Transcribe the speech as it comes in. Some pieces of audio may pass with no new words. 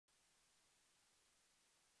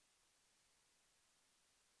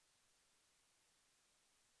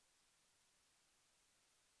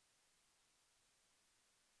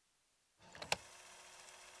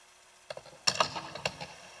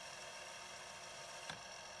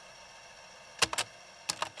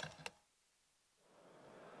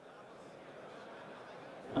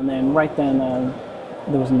And then right then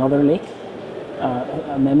there was another leak,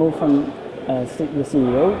 a memo from the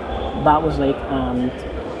CEO. That was leaked, and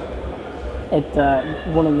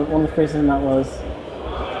one of the phrases in that was,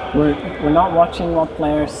 we're not watching what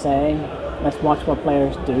players say, let's watch what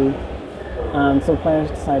players do. And so players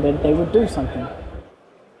decided they would do something.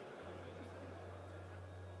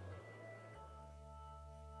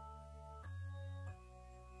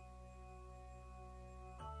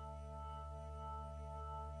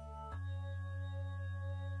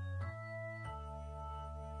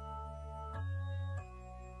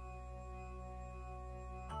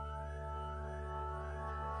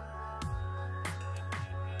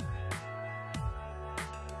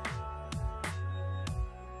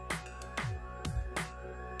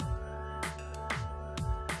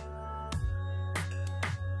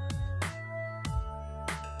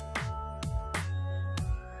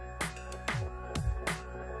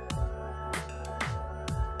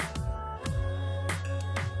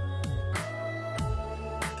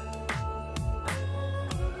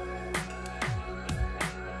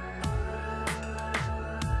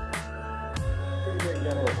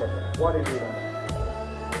 What is EVE Online?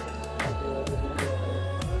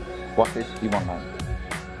 What is EVE Online?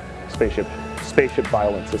 Spaceship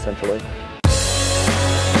violence, essentially.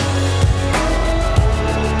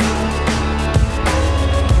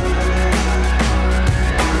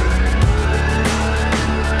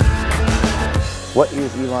 What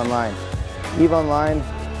is EVE Online? EVE Online,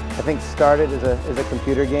 I think, started as a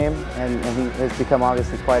computer game, and he has become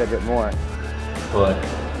obviously quite a bit more. Put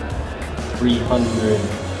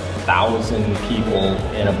 300,000 people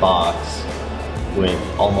in a box with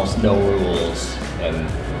almost no rules, and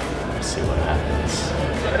see what happens.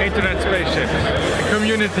 Internet Spaceships, a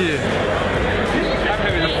community, a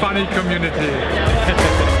funny community.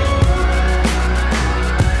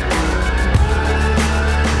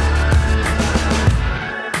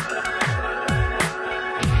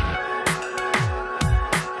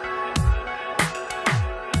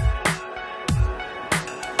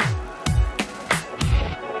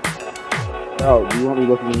 Oh, do you want me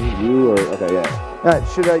looking at you, or okay, yeah.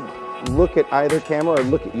 Should I look at either camera or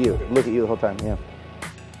look at you? Look at you the whole time, yeah.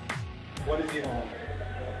 What is EVE Online?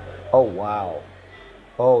 Oh wow.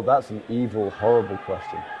 Oh, that's an evil, horrible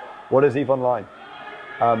question. What is EVE Online?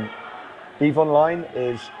 EVE Online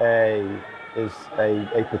is a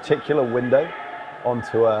particular window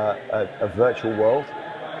onto a virtual world,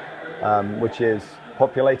 which is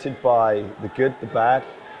populated by the good, the bad,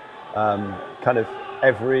 kind of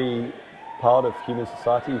every part of human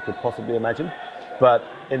society you could possibly imagine, but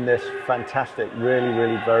in this fantastic,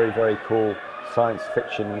 really, very, very cool science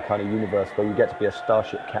fiction kind of universe where you get to be a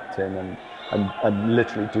starship captain and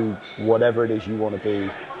literally do whatever it is you want to be,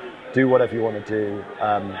 do whatever you want to do,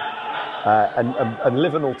 and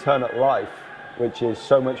live an alternate life, which is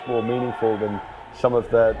so much more meaningful than some of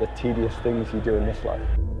the tedious things you do in this life.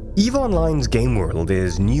 EVE Online's game world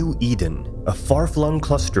is New Eden, a far-flung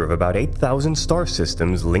cluster of about 8,000 star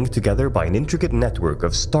systems linked together by an intricate network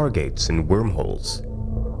of stargates and wormholes.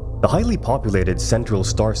 The highly populated central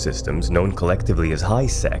star systems, known collectively as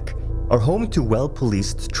HiSec, are home to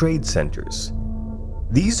well-policed trade centers.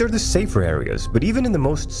 These are the safer areas, but even in the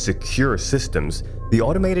most secure systems, the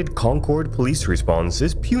automated Concord police response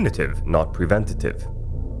is punitive, not preventative.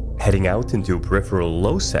 Heading out into peripheral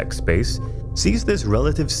low-sec space sees this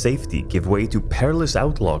relative safety give way to perilous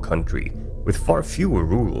outlaw country with far fewer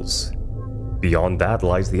rules. Beyond that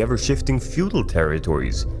lies the ever-shifting feudal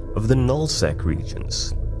territories of the nullsec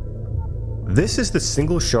regions. This is the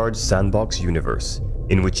single-shard sandbox universe,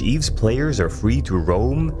 in which EVE's players are free to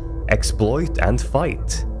roam, exploit, and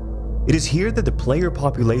fight. It is here that the player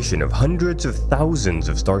population of hundreds of thousands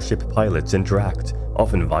of starship pilots interact,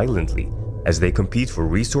 often violently, as they compete for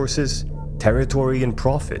resources, territory, and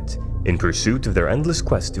profit in pursuit of their endless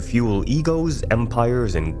quest to fuel egos,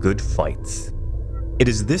 empires, and good fights. It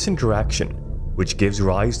is this interaction which gives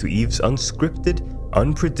rise to EVE's unscripted,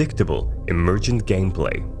 unpredictable, emergent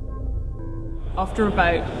gameplay. After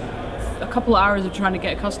about a couple of hours of trying to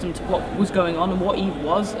get accustomed to what was going on and what EVE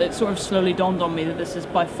was, it sort of slowly dawned on me that this is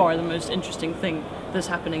by far the most interesting thing that's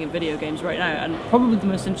happening in video games right now, and probably the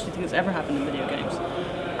most interesting thing that's ever happened in video games.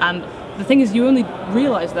 And the thing is, you only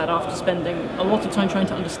realise that after spending a lot of time trying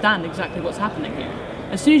to understand exactly what's happening here.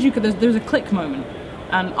 As soon as you could, there's a click moment,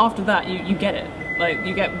 and after that you get it. Like,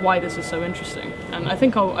 you get why this is so interesting. And I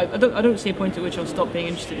think I don't see a point at which I'll stop being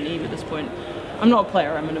interested in EVE at this point. I'm not a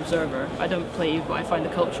player, I'm an observer. I don't play EVE, but I find the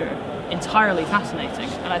culture entirely fascinating,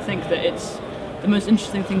 and I think that it's the most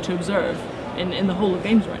interesting thing to observe in the whole of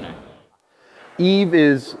games right now. Eve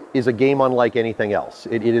is a game unlike anything else.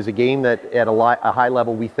 It is a game that at a high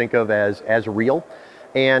level we think of as real,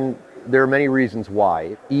 and there are many reasons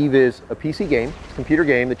why. Eve is a PC game, a computer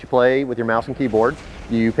game that you play with your mouse and keyboard.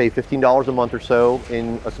 You pay $15 a month or so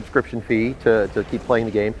in a subscription fee to keep playing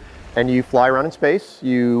the game, and you fly around in space,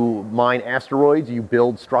 you mine asteroids, you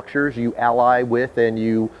build structures, you ally with and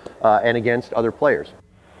against other players.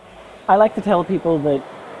 I like to tell people that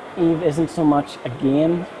Eve isn't so much a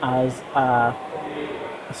game as a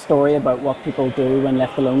story about what people do when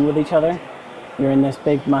left alone with each other. You're in this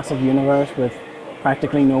big, massive universe with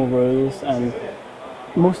practically no rules, and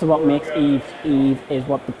most of what makes Eve is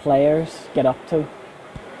what the players get up to.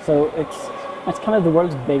 So it's kind of the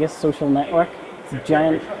world's biggest social network. It's a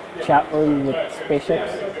giant chat room with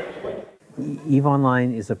spaceships. EVE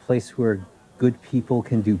Online is a place where good people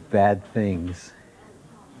can do bad things.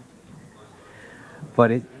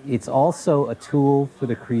 But it's also a tool for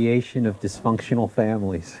the creation of dysfunctional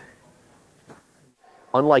families.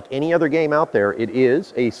 Unlike any other game out there, it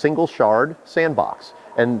is a single shard sandbox.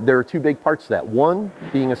 And there are two big parts to that. One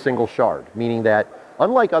being a single shard, meaning that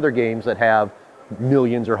unlike other games that have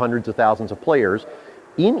millions or hundreds of thousands of players,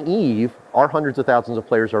 in Eve, our hundreds of thousands of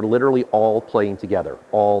players are literally all playing together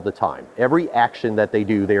all the time. Every action that they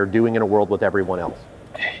do, they are doing in a world with everyone else.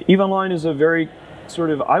 EVE Online is a very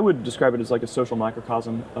I would describe it as like a social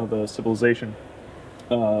microcosm of a civilization.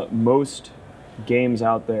 Most games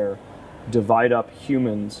out there divide up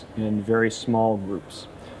humans in very small groups.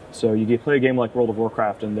 So you play a game like World of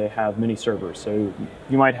Warcraft and they have many servers. So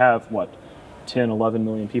you might have, what, 10, 11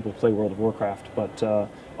 million people play World of Warcraft, but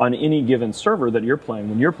on any given server that you're playing,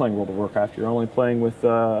 when you're playing World of Warcraft, you're only playing with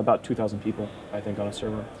about 2,000 people, I think, on a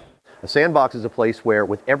server. A sandbox is a place where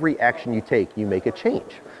with every action you take, you make a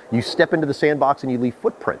change. You step into the sandbox and you leave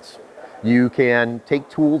footprints. You can take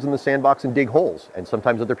tools in the sandbox and dig holes, and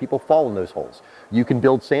sometimes other people fall in those holes. You can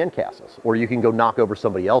build sandcastles, or you can go knock over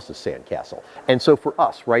somebody else's sandcastle. And so for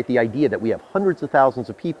us, right, the idea that we have hundreds of thousands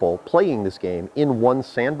of people playing this game in one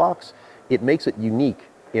sandbox, it makes it unique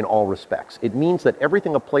in all respects. It means that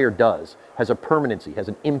everything a player does has a permanency, has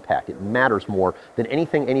an impact. It matters more than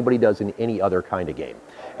anything anybody does in any other kind of game.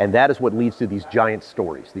 And that is what leads to these giant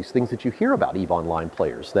stories, these things that you hear about EVE Online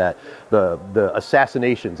players, that the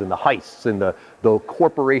assassinations and the heists and the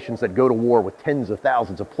corporations that go to war with tens of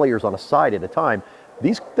thousands of players on a side at a time.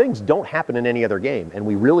 These things don't happen in any other game, and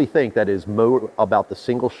we really think that is more about the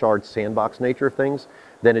single shard sandbox nature of things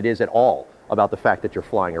than it is at all about the fact that you're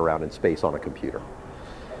flying around in space on a computer.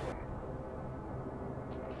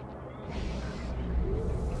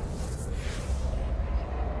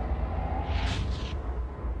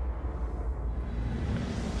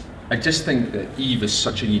 I just think that EVE is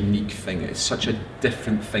such a unique thing. It's such a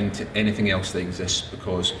different thing to anything else that exists,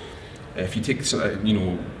 because if you take, you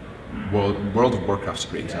know, World of Warcraft's a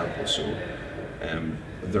great example. So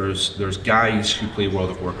there's guys who play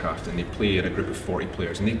World of Warcraft and they play in a group of 40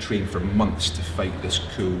 players and they train for months to fight this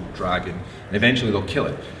cool dragon, and eventually they'll kill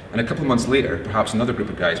it. And a couple of months later, perhaps another group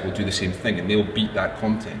of guys will do the same thing and they'll beat that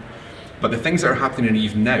content. But the things that are happening in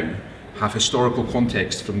EVE now have historical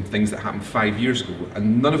context from things that happened 5 years ago,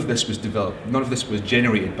 and none of this was developed, none of this was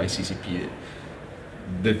generated by CCP.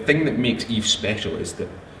 The thing that makes EVE special is that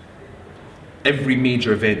every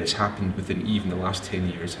major event that's happened within EVE in the last 10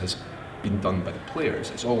 years has been done by the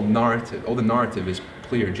players. It's all narrative, all the narrative is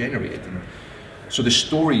player generated. And so the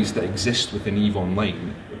stories that exist within EVE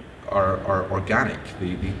Online are organic.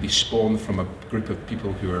 They spawn from a group of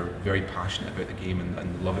people who are very passionate about the game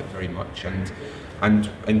and love it very much. And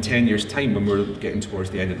in 10 years' time, when we're getting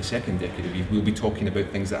towards the end of the second decade of EVE, we'll be talking about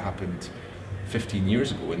things that happened 15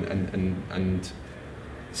 years ago. And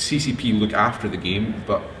CCP look after the game,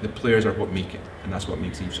 but the players are what make it, and that's what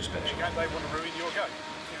makes EVE so special.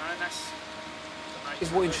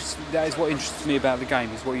 That is what interests me about the game,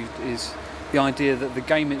 is the idea that the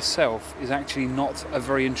game itself is actually not a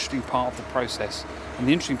very interesting part of the process. And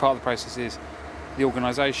the interesting part of the process is the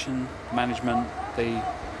organisation, management, the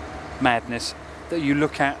madness that you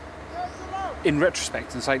look at in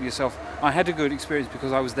retrospect and say to yourself, I had a good experience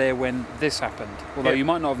because I was there when this happened. Although you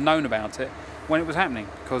might not have known about it when it was happening,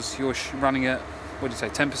 because you're running at, what do you say,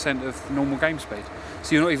 10% of normal game speed.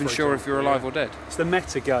 So you're not even sure if you're alive or dead. It's the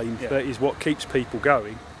meta game that is what keeps people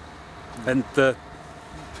going. And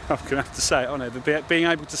I'm going to have to say it, I know, but being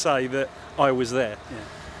able to say that I was there.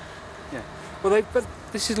 Yeah. Well, but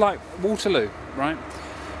this is like Waterloo, right?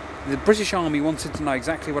 The British Army wanted to know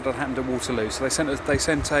exactly what had happened at Waterloo, so they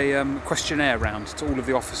sent a questionnaire round to all of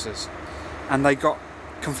the officers, and they got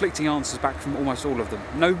conflicting answers back from almost all of them.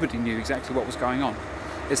 Nobody knew exactly what was going on.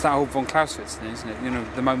 It's that whole von Clausewitz thing, isn't it? You know,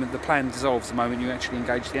 the moment the plan dissolves, the moment you actually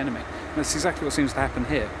engage the enemy. And that's exactly what seems to happen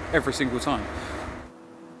here every single time.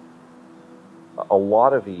 A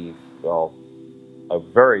lot of Eve, well, a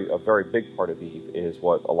very big part of Eve is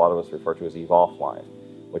what a lot of us refer to as Eve offline,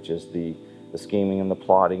 which is the scheming and the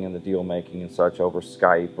plotting and the deal making and such over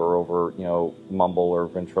Skype or over, you know, Mumble or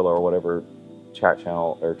Ventrilo or whatever chat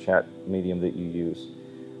channel or chat medium that you use.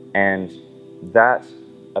 And that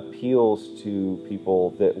appeals to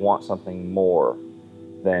people that want something more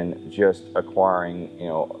than just acquiring, you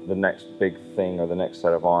know, the next big thing or the next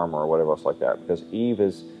set of armor or whatever else like that. Because Eve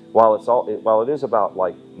is, while it is about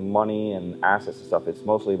like money and assets and stuff, it's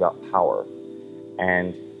mostly about power.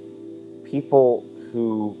 And people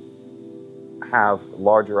who have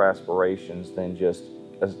larger aspirations than just,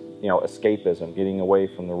 you know, escapism, getting away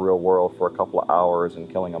from the real world for a couple of hours and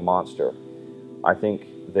killing a monster. I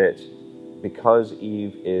think that because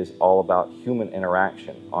Eve is all about human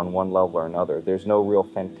interaction on one level or another, there's no real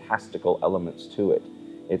fantastical elements to it.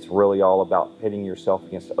 It's really all about pitting yourself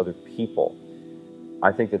against other people.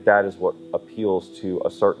 I think that that is what appeals to a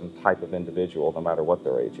certain type of individual, no matter what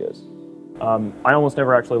their age is. I almost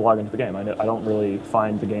never actually log into the game. I don't really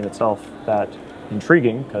find the game itself that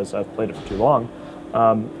intriguing because I've played it for too long.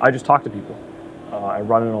 I just talk to people. I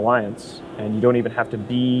run an alliance, and you don't even have to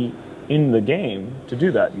be in the game to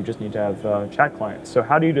do that. You just need to have chat clients. So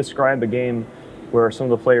how do you describe a game where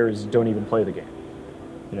some of the players don't even play the game?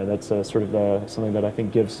 You know, that's sort of something that I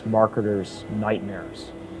think gives marketers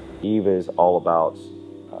nightmares. Eve is all about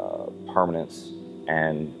permanence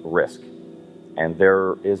and risk. And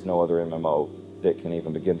there is no other MMO that can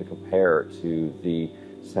even begin to compare to the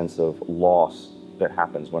sense of loss that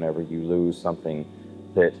happens whenever you lose something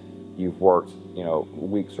that you've worked, you know,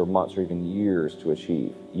 weeks or months or even years to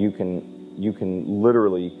achieve. You can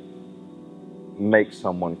literally make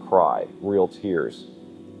someone cry, real tears,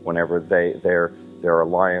 whenever their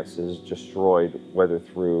alliance is destroyed, whether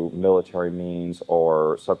through military means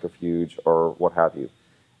or subterfuge or what have you.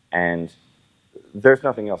 And there's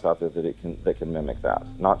nothing else out there that can mimic that,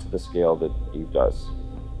 not to the scale that Eve does.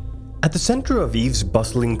 At the center of Eve's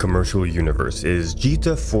bustling commercial universe is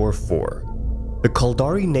Jita 4-4. The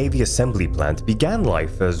Kaldari Navy assembly plant began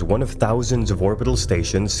life as one of thousands of orbital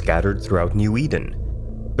stations scattered throughout New Eden.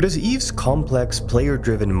 But as Eve's complex,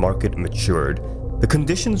 player-driven market matured, the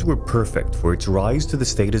conditions were perfect for its rise to the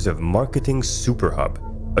status of marketing superhub,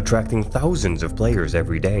 attracting thousands of players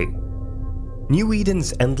every day. New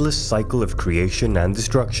Eden's endless cycle of creation and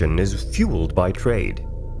destruction is fueled by trade.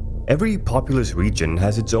 Every populous region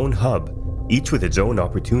has its own hub, each with its own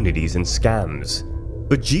opportunities and scams.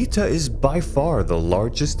 But Jita is by far the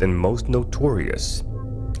largest and most notorious.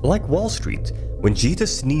 Like Wall Street, when Jita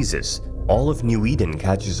sneezes, all of New Eden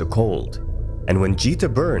catches a cold. And when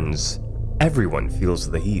Jita burns, everyone feels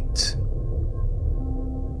the heat.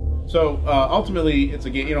 So ultimately, it's a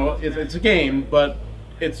game. You know, it's a game, but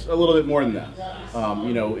it's a little bit more than that.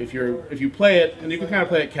 You know, if you play it, and you can kind of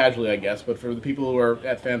play it casually, I guess. But for the people who are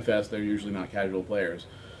at FanFest, they're usually not casual players.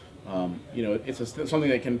 You know, it's something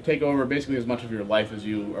that can take over basically as much of your life as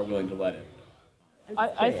you are willing to let it.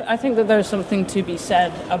 I think that there's something to be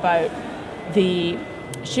said about the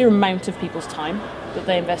sheer amount of people's time that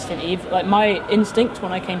they invest in Eve. Like, my instinct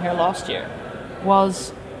when I came here last year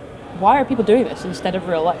was, why are people doing this instead of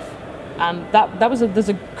real life? And there's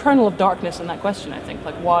a kernel of darkness in that question, I think.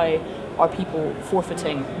 Like, why are people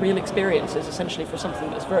forfeiting real experiences essentially for something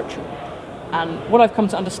that's virtual? And what I've come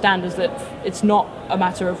to understand is that it's not a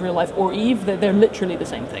matter of real life or Eve, that they're literally the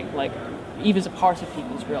same thing. Like, Eve is a part of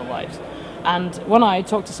people's real lives. And when I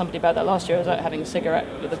talked to somebody about that last year, I was out having a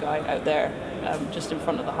cigarette with a guy out there just in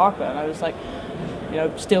front of the Harper, and I was like, you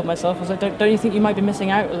know, steeled myself. I was like, don't you think you might be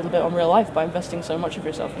missing out a little bit on real life by investing so much of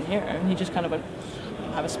yourself in here? And he just kind of went,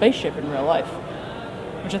 have a spaceship in real life,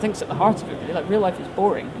 which I think is at the heart of it, really. Like, real life is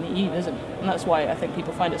boring, and Eve isn't. And that's why I think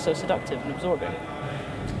people find it so seductive and absorbing.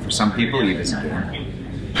 For some people, Eve is a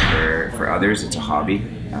game. For others, it's a hobby.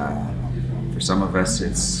 For some of us,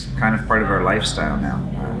 it's kind of part of our lifestyle now.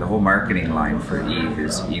 The whole marketing line for Eve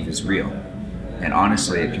is real. And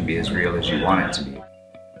honestly, it can be as real as you want it to be.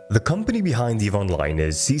 The company behind EVE Online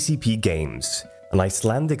is CCP Games, an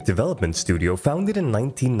Icelandic development studio founded in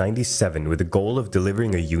 1997 with the goal of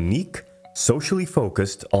delivering a unique, socially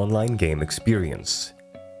focused online game experience.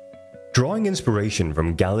 Drawing inspiration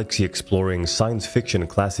from galaxy-exploring science fiction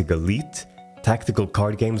classic Elite, tactical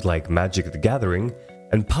card games like Magic the Gathering,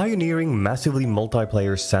 and pioneering massively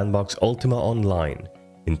multiplayer sandbox Ultima Online,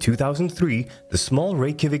 in 2003, the small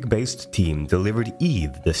Reykjavik-based team delivered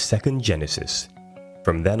Eve, the second Genesis.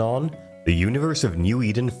 From then on, the universe of New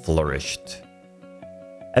Eden flourished.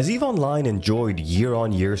 As EVE Online enjoyed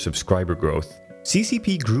year-on-year subscriber growth,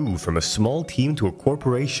 CCP grew from a small team to a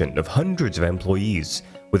corporation of hundreds of employees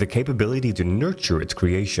with the capability to nurture its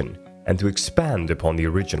creation and to expand upon the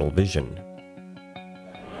original vision.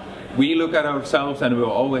 We look at ourselves, and we will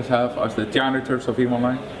always have, as the janitors of EVE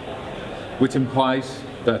Online, which implies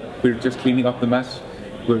that we're just cleaning up the mess,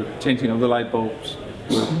 we're changing all the light bulbs,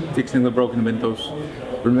 we're fixing the broken windows,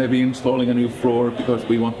 we're maybe installing a new floor because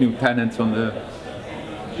we want new tenants on the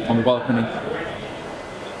balcony.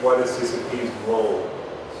 What is CCP's role?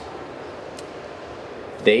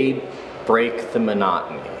 They break the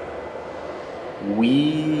monotony.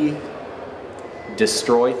 We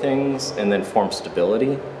destroy things and then form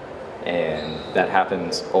stability, and that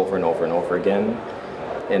happens over and over and over again.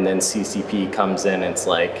 And then CCP comes in and it's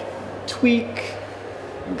like, tweak,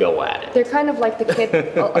 go at it. They're kind of like the kid,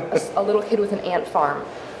 a little kid with an ant farm.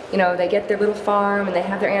 You know, they get their little farm and they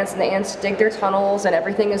have their ants, and the ants dig their tunnels and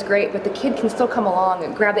everything is great, but the kid can still come along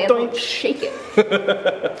and grab the ant and shake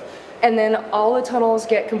it. And then all the tunnels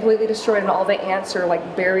get completely destroyed and all the ants are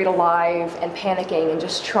like buried alive and panicking and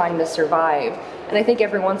just trying to survive. And I think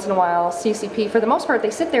every once in a while, CCP, for the most part,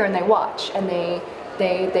 they sit there and they watch and they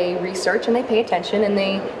research and they pay attention and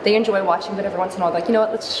they enjoy watching, but every once in a while, like, you know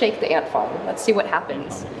what, let's shake the ant farm. Let's see what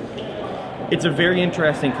happens. It's a very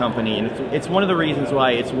interesting company, and it's one of the reasons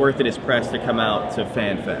why it's worth it as press to come out to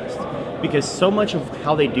FanFest, because so much of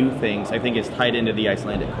how they do things, I think, is tied into the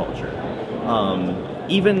Icelandic culture.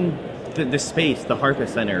 Even the space, the Harpa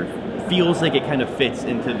Center, feels like it kind of fits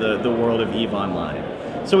into the world of EVE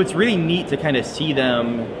Online. So it's really neat to kind of see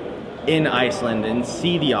them in Iceland and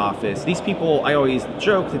see the office. These people, I always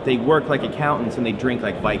joke that they work like accountants and they drink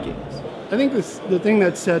like Vikings. I think the thing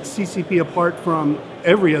that sets CCP apart from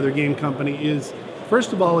every other game company is,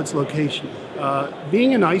 first of all, its location.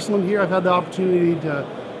 Being in Iceland here, I've had the opportunity to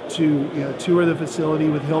tour the facility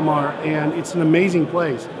with Hilmar, and it's an amazing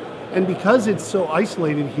place. And because it's so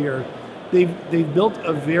isolated here, they've built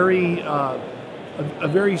a very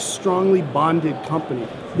strongly bonded company.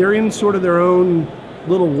 They're in sort of their own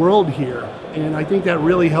little world here, and I think that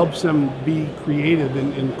really helps them be creative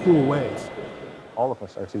in cool ways. All of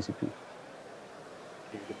us are CCP.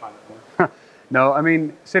 No, I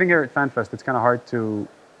mean, sitting here at FanFest, it's kind of hard to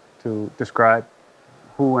describe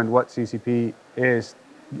who and what CCP is,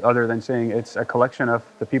 other than saying it's a collection of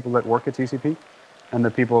the people that work at CCP and the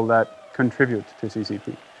people that contribute to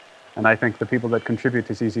CCP. And I think the people that contribute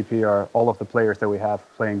to CCP are all of the players that we have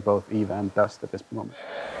playing both EVE and Dust at this moment.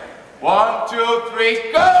 1, 2,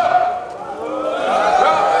 3, go!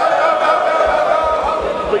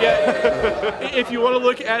 But yeah, if you want to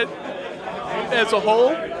look at it as a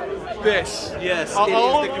whole, this. Yes, it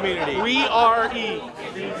is the community. We are EVE.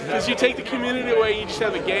 Because you take the community away, you just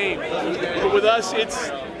have a game. But with us,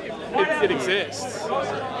 it exists.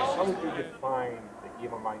 How would you define the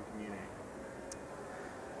EVE Online community?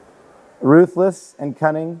 Ruthless and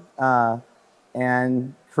cunning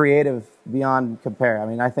and creative beyond compare. I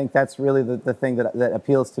mean, I think that's really the thing that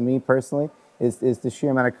appeals to me personally, is the sheer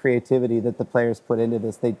amount of creativity that the players put into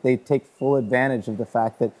this. They take full advantage of the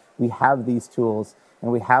fact that we have these tools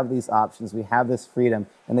and we have these options, we have this freedom,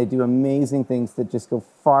 and they do amazing things that just go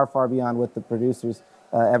far, far beyond what the producers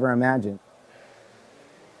ever imagined.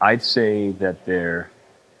 I'd say that they're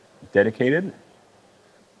dedicated.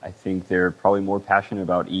 I think they're probably more passionate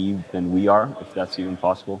about EVE than we are, if that's even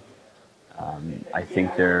possible. I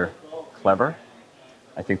think they're clever.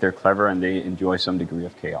 I think they're clever and they enjoy some degree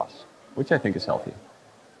of chaos, which I think is healthy.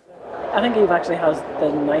 I think EVE actually has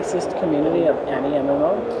the nicest community of any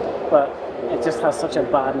MMO, but it just has such a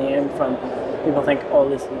bad name from people think all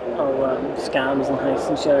this scams and heists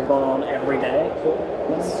and shit are going on every day.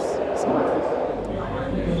 It's not.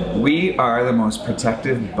 We are the most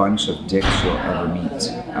protective bunch of dicks you'll ever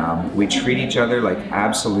meet. We treat each other like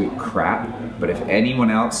absolute crap, but if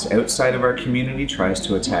anyone else outside of our community tries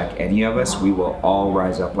to attack any of us, we will all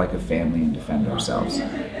rise up like a family and defend ourselves.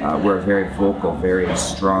 We're a very vocal, very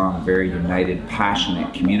strong, very united,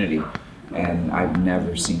 passionate community, and I've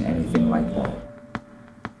never seen anything like that.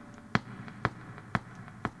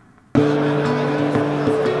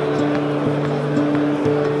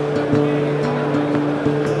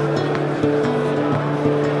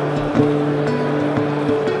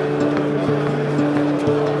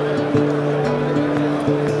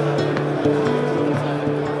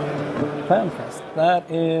 FanFest. That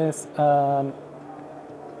is an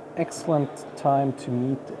excellent time to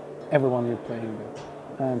meet everyone you're playing with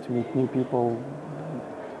and to meet new people.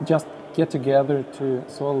 Just get together to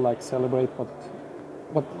sort of like celebrate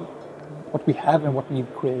what we have and what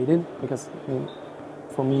we've created. Because I mean,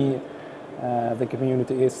 for me, the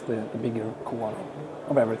community is the bigger core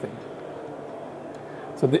of everything.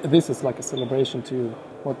 So this is like a celebration to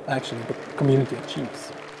what actually the community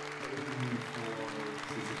achieves.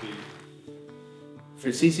 For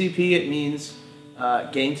CCP, it means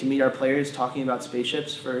getting to meet our players, talking about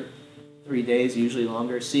spaceships for 3 days, usually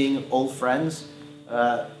longer, seeing old friends.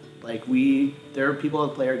 There are people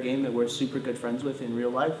that play our game that we're super good friends with in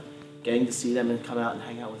real life, getting to see them and come out and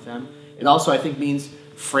hang out with them. It also, I think, means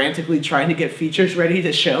frantically trying to get features ready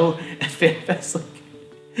to show at FanFest.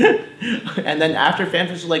 And then after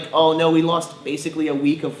FanFest, we're like, oh no, we lost basically a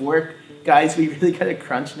week of work. Guys, we really gotta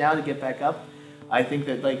crunch now to get back up. I think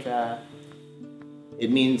that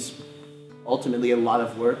it means ultimately a lot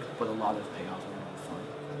of work, but a lot of payoff and a lot of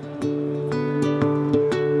fun.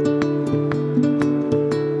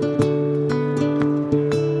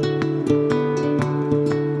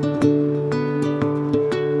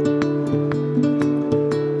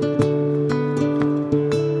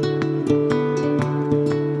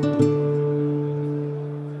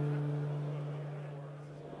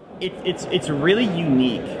 It's really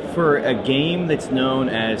unique for a game that's known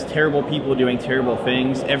as terrible people doing terrible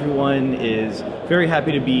things. Everyone is very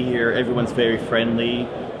happy to be here. Everyone's very friendly.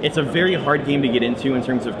 It's a very hard game to get into in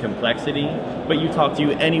terms of complexity, but you talk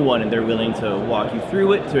to anyone and they're willing to walk you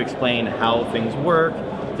through it, to explain how things work,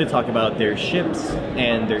 to talk about their ships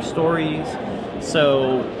and their stories.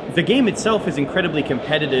 So the game itself is incredibly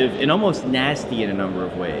competitive and almost nasty in a number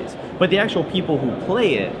of ways, but the actual people who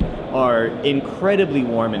play it are incredibly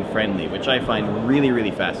warm and friendly, which I find really, really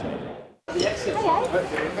fascinating.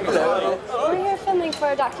 Hello. We're here filming for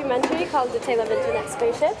a documentary called The Tale of Internet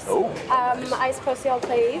Spaceships. I suppose you all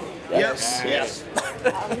play Eve? Yes. Yes.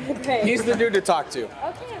 Great. He's the dude to talk to.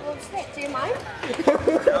 Okay, well, Snake, do you mind?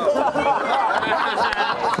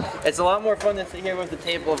 It's a lot more fun than sitting here with the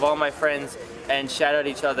table of all my friends and shout at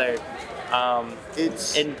each other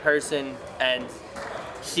in person and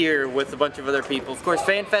here with a bunch of other people. Of course,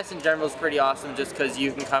 FanFest in general is pretty awesome just because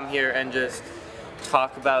you can come here and just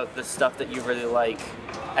talk about the stuff that you really like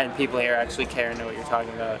and people here actually care and know what you're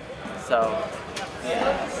talking about. So,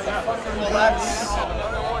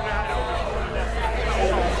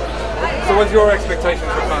 So what's your expectations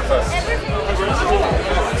for FanFest?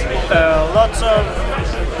 Lots of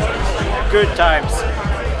good times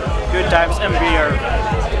and beer.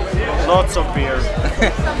 Lots of beer.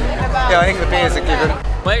 Yeah, I think the beer is a given.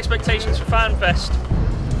 My expectations for FanFest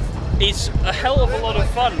is a hell of a lot of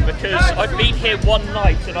fun because I've been here one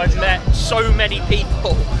night and I've met so many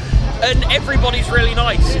people and everybody's really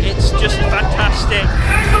nice. It's just fantastic.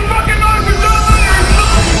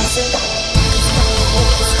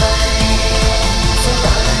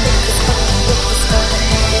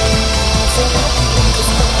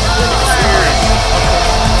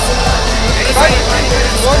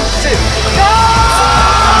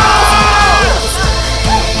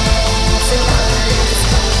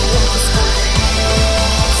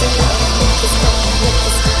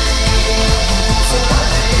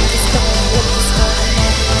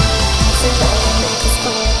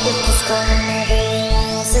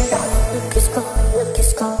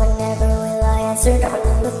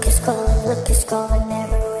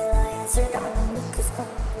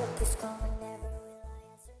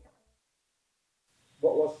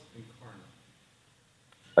 What was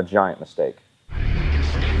a giant mistake?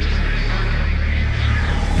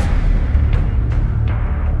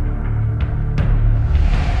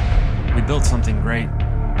 We built something great.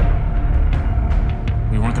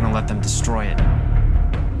 We weren't going to let them destroy it.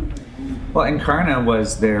 Well, Incarna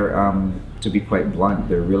was their, to be quite blunt,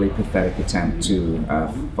 their really pathetic attempt to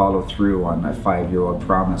follow through on a 5-year-old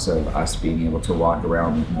promise of us being able to walk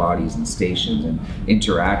around with bodies and stations and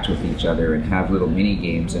interact with each other and have little mini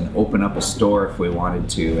games and open up a store if we wanted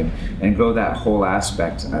to and go that whole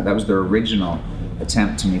aspect. That was their original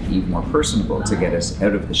attempt to make Eve more personable, to get us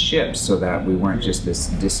out of the ship so that we weren't just this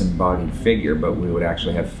disembodied figure, but we would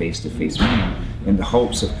actually have face-to-face meeting in the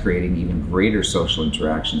hopes of creating even greater social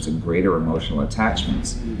interactions and greater emotional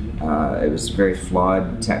attachments. It was very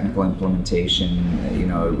flawed technical implementation. You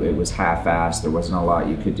know, it was half-assed. There wasn't a lot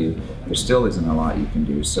you could do. There still isn't a lot you can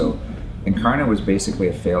do. So Incarna was basically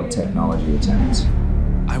a failed technology attempt.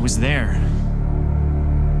 I was there.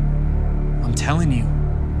 I'm telling you,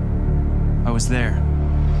 I was there.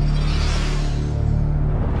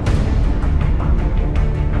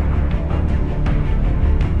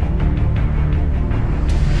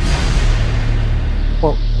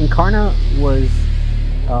 Well, Incarna was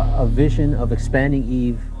a vision of expanding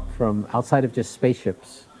Eve from outside of just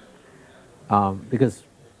spaceships. Because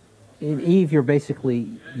in Eve,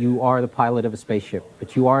 you are the pilot of a spaceship,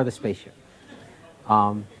 but you are the spaceship.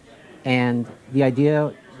 And the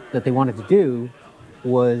idea that they wanted to do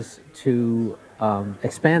was to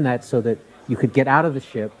expand that so that you could get out of the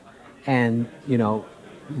ship and, you know,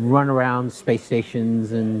 run around space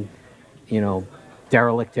stations and, you know,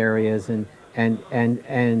 derelict areas and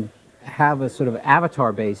have a sort of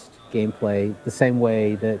avatar-based gameplay the same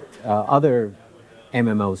way that other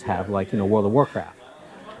MMOs have, like, you know, World of Warcraft.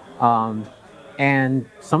 And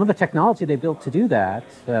some of the technology they built to do that,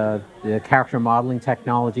 the character modeling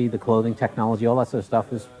technology, the clothing technology, all that sort of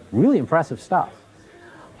stuff is really impressive stuff.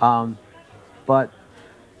 But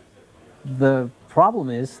the problem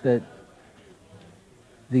is that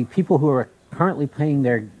the people who are currently playing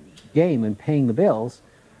their game and paying the bills,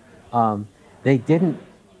 they didn't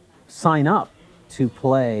sign up to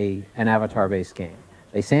play an avatar-based game.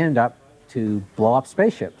 They signed up to blow up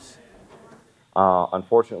spaceships.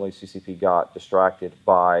 Unfortunately, CCP got distracted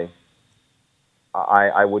by,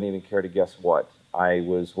 I wouldn't even care to guess what. I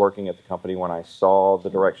was working at the company when I saw the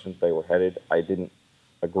direction they were headed. I didn't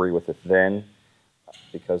agree with it then,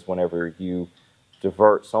 because whenever you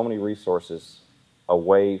divert so many resources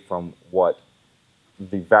away from what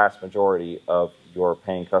the vast majority of your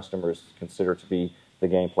paying customers consider to be the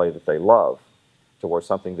gameplay that they love, towards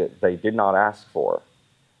something that they did not ask for,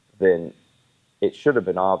 then it should have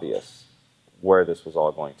been obvious where this was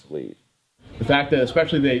all going to lead. The fact that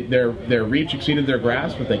especially their reach exceeded their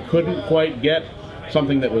grasp, but they couldn't quite get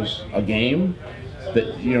something that was a game,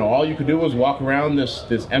 that, you know, all you could do was walk around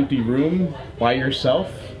this empty room by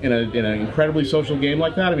yourself in an incredibly social game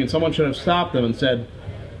like that. I mean, someone should have stopped them and said,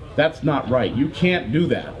 that's not right. You can't do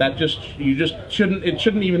that. It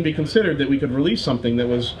shouldn't even be considered that we could release something that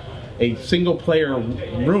was a single player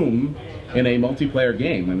room in a multiplayer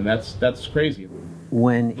game. I mean, that's crazy.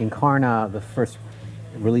 When Incarna, the first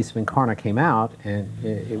release of Incarna came out, and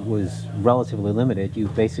it was relatively limited, you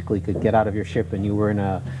basically could get out of your ship and you were in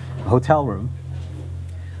a hotel room.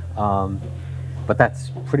 But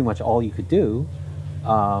that's pretty much all you could do.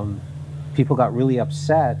 People got really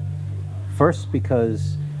upset, first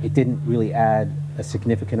because it didn't really add a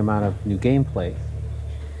significant amount of new gameplay,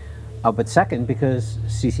 but second because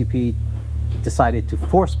CCP decided to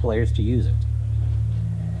force players to use it.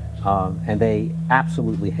 And they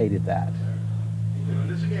absolutely hated that.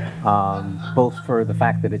 Both for the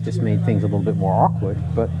fact that it just made things a little bit more awkward,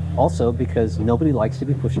 but also because nobody likes to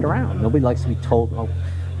be pushed around. Nobody likes to be told, oh,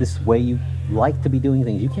 this way you like to be doing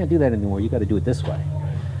things, you can't do that anymore, you got to do it this way.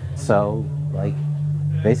 So, like,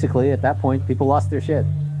 basically at that point, people lost their shit.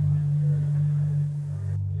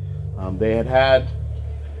 They had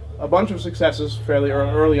a bunch of successes fairly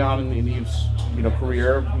early on in Eve's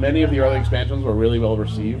career. Many of the early expansions were really well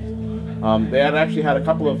received. They had actually had a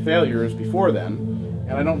couple of failures before then,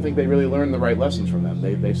 and I don't think they really learned the right lessons from them.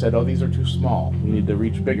 They said, oh, these are too small. We need to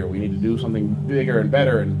reach bigger. We need to do something bigger and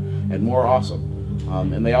better and more awesome.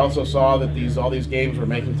 And they also saw that all these games were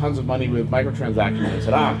making tons of money with microtransactions. They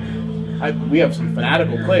said, we have some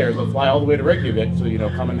fanatical players that fly all the way to Reykjavik to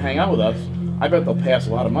come and hang out with us. I bet they'll pay us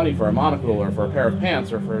a lot of money for a monocle or for a pair of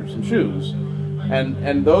pants or for some shoes.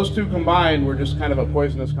 And those two combined were just kind of a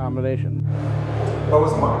poisonous combination. What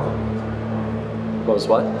was monocle? What was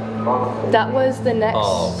what? Monocle. That was the next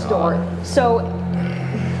store. So,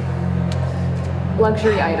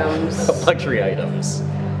 luxury items. Luxury items.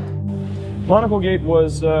 Monocle Gate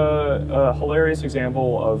was a hilarious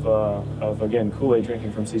example of again, Kool-Aid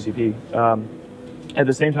drinking from CCP. At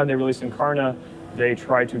the same time they released Incarna, they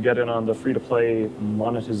tried to get in on the free-to-play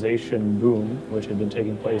monetization boom, which had been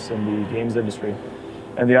taking place in the games industry.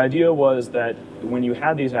 And the idea was that when you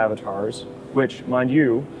had these avatars, which, mind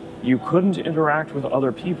you, you couldn't interact with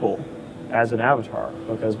other people as an avatar,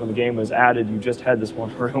 because when the game was added, you just had this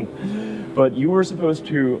one room. But you were supposed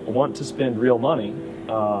to want to spend real money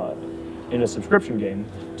in a subscription game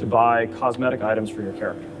to buy cosmetic items for your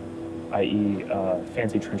character, i.e.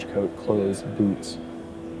 Fancy trench coat, clothes, boots,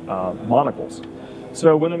 monocles.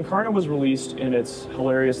 So when Incarna was released in its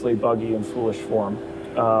hilariously buggy and foolish form,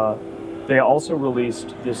 they also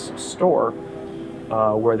released this store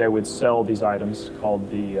where they would sell these items called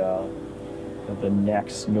the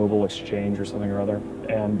Nex Noble Exchange or something or other,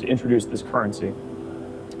 and introduced this currency.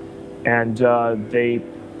 And they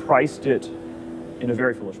priced it in a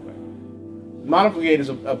very foolish way. Monocle Gate is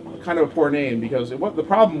a kind of a poor name because the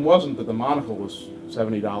problem wasn't that the monocle was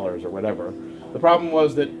 $70 or whatever. The problem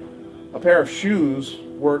was that a pair of shoes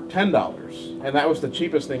were $10, and that was the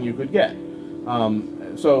cheapest thing you could get.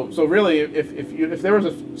 So really, if there was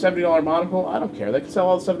a $70 monocle, I don't care. They can sell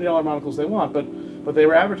all the $70 monocles they want, but they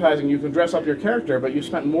were advertising you can dress up your character, but you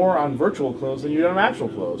spent more on virtual clothes than you did on actual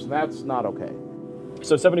clothes, and that's not okay.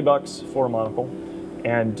 So $70 for a monocle,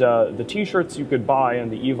 And the t-shirts you could buy in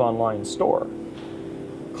the EVE Online store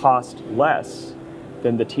cost less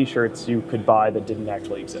than the t-shirts you could buy that didn't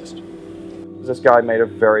actually exist. This guy made a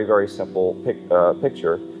very, very simple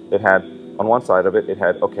picture that had, on one side of it, it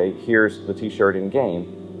had, okay, here's the t-shirt in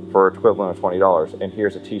game for equivalent of $20, and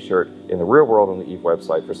here's a t-shirt in the real world on the EVE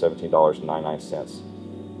website for $17.99.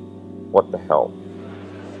 What the hell?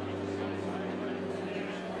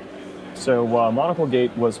 So Monocle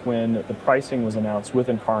Gate was when the pricing was announced with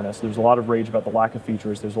Incarna. So there's a lot of rage about the lack of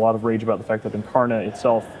features. There's a lot of rage about the fact that Incarna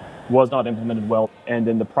itself was not implemented well, and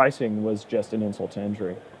then the pricing was just an insult to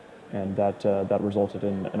injury. And that resulted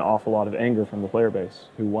in an awful lot of anger from the player base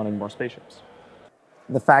who wanted more spaceships.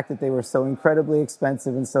 The fact that they were so incredibly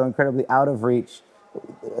expensive and so incredibly out of reach,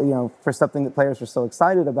 for something that players were so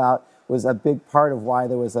excited about, was a big part of why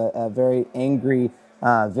there was a very angry,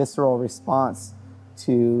 visceral response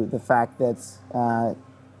to the fact that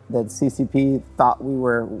that CCP thought we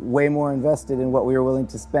were way more invested in what we were willing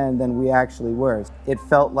to spend than we actually were. It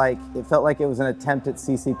felt like it was an attempt at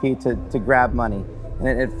CCP to grab money.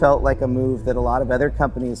 And it felt like a move that a lot of other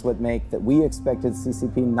companies would make that we expected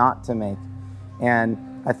CCP not to make. And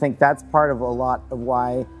I think that's part of a lot of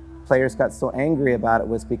why players got so angry about it,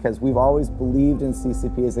 was because we've always believed in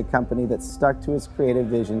CCP as a company that stuck to its creative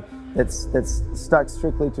vision, that's stuck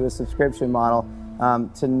strictly to a subscription model,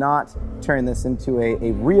 to not turn this into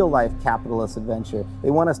a real-life capitalist adventure. They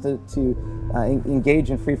want us to engage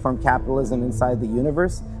in freeform capitalism inside the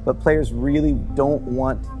universe, but players really don't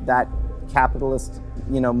want that capitalist,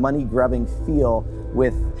 money-grubbing feel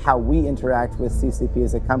with how we interact with CCP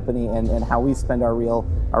as a company and how we spend our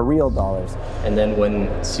real dollars. And then when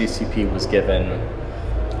CCP was given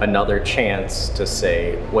another chance to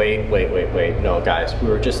say, wait, no guys, we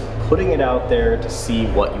were just putting it out there to see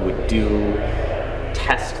what you would do,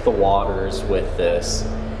 test the waters with this,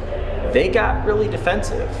 they got really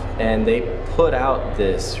defensive, and they put out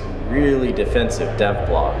this really defensive dev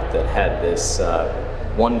blog that had this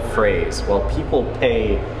one phrase: well, people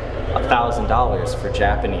pay $1,000 for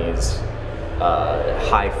Japanese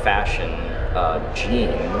high fashion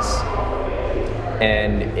jeans,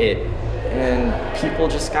 and people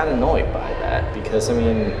just got annoyed by that, because I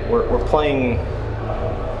mean, we're playing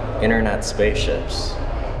internet spaceships.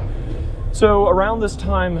 So around this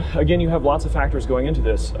time, again, you have lots of factors going into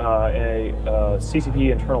this. A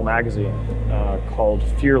CCP internal magazine called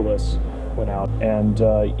Fearless went out, and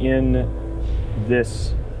in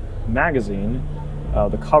this magazine,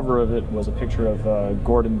 the cover of it was a picture of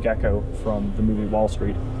Gordon Gekko from the movie Wall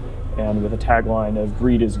Street, and with a tagline of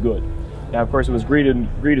 "Greed is good." Now, of course, it was greed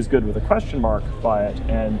is good with a question mark by it,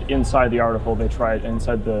 and inside the article,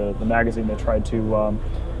 inside the magazine, they tried to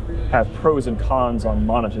have pros and cons on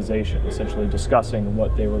monetization, essentially discussing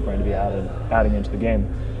what they were going to be adding into the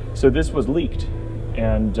game. So this was leaked,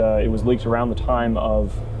 and it was leaked around the time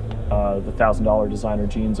of the $1,000 designer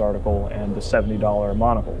jeans article and the $70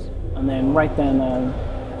 monocles. And then right then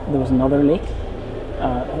there was another leak,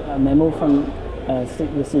 a memo from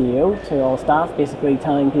the CEO to all staff, basically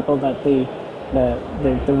telling people that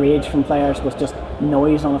the rage from players was just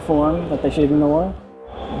noise on a forum that they should ignore.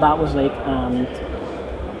 That was leaked, and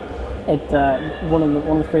one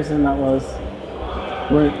of the phrases in that was,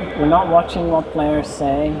 we're not watching what players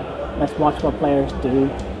say, let's watch what players do.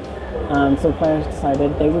 And so players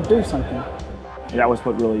decided they would do something. That was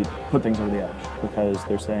what really put things over the edge, because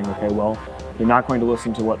they're saying, okay, well, they're not going to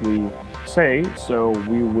listen to what we say, so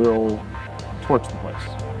we will torch the place.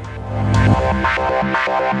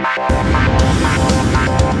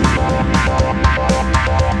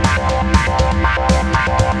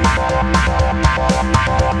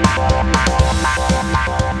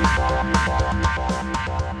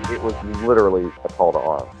 It was literally a call to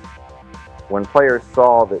arms. When players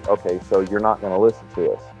saw that, okay, so you're not going to listen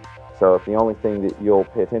to us, so if the only thing that you'll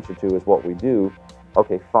pay attention to is what we do,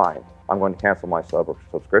 okay, fine. I'm going to cancel my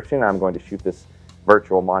subscription. I'm going to shoot this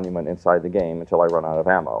virtual monument inside the game until I run out of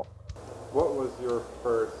ammo. What was your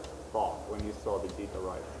first thought when you saw the beta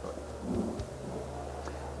arrive?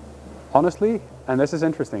 Honestly, and this is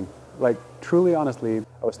interesting, like truly honestly,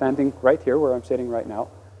 I was standing right here where I'm sitting right now,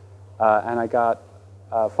 and I got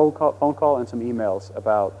a phone call and some emails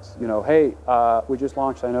about, hey, we just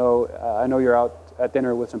launched. I know you're out at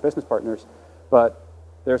dinner with some business partners, but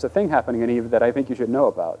there's a thing happening in EVE that I think you should know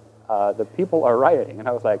about. The people are rioting. And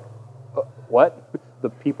I was like, what? The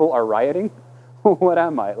people are rioting? What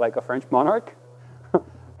am I, like a French monarch?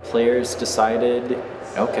 Players decided,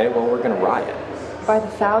 okay, well, we're going to riot. By the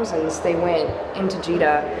thousands, they went into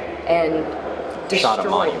Jeddah and Shot a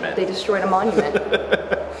monument. They destroyed a monument.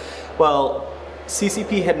 Well,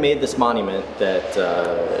 CCP had made this monument that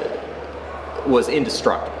was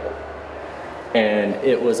indestructible. And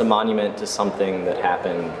it was a monument to something that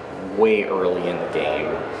happened way early in the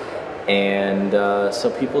game. And so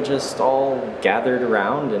people just all gathered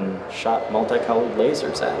around and shot multicolored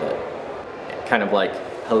lasers at it. Kind of like,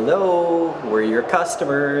 hello, we're your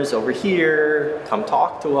customers over here, come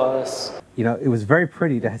talk to us. You know, it was very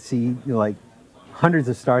pretty to see, you know, like hundreds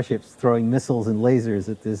of starships throwing missiles and lasers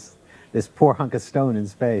at this poor hunk of stone in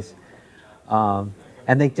space.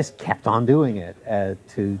 And they just kept on doing it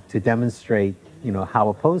to demonstrate, you know, how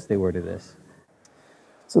opposed they were to this.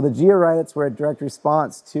 So the Georiots were a direct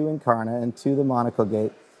response to Incarna and to the Monocle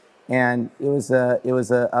Gate, and it was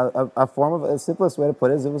a form of, the simplest way to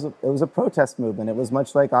put it is it was a protest movement. It was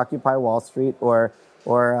much like Occupy Wall Street or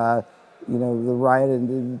you know, the riot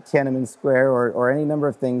in Tiananmen Square or any number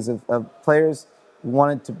of things of players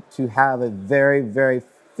wanted to have a very, very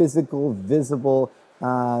physical, visible,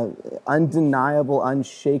 undeniable,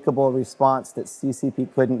 unshakable response that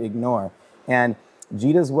CCP couldn't ignore. And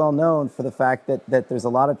JITA's well known for the fact that there's a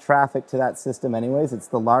lot of traffic to that system anyways. It's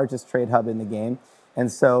the largest trade hub in the game. And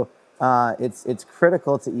so it's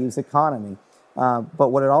critical to EVE's economy. But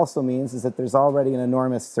what it also means is that there's already an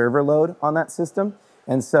enormous server load on that system.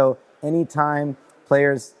 And so anytime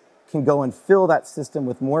players can go and fill that system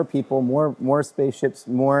with more people, more spaceships,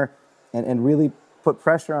 and really put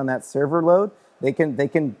pressure on that server load, they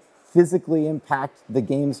can physically impact the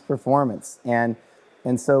game's performance.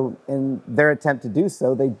 And so in their attempt to do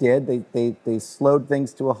so, they did. They slowed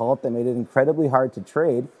things to a halt. They made it incredibly hard to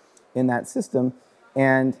trade in that system.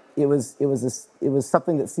 And it was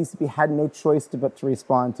something that CCP had no choice but to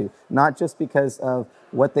respond to, not just because of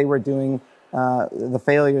what they were doing, the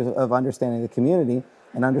failures of understanding the community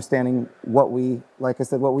and understanding what we, like I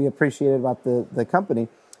said, what we appreciated about the company,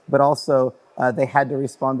 but also they had to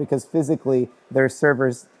respond because physically their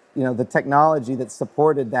servers, you know, the technology that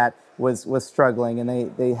supported that was struggling,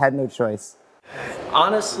 and they had no choice.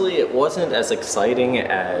 Honestly, it wasn't as exciting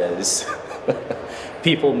as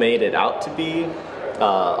people made it out to be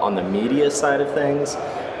on the media side of things,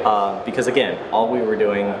 because again, all we were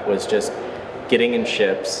doing was just getting in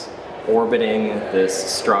ships, orbiting this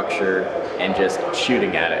structure, and just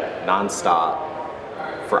shooting at it nonstop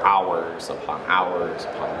for hours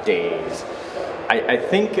upon days. I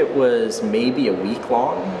think it was maybe a week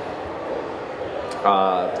long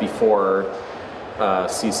before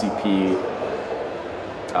CCP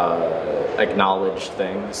acknowledged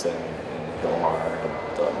things and Hilmar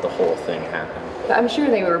and the whole thing happened. I'm sure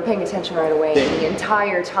they were paying attention right away. The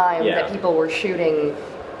entire time that people were shooting,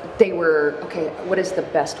 they were, okay, what is the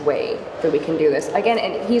best way that we can do this? Again,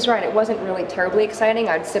 and he's right, it wasn't really terribly exciting.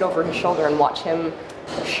 I'd sit over his shoulder and watch him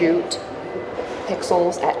shoot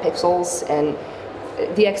pixels at pixels, and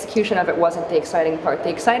the execution of it wasn't the exciting part. The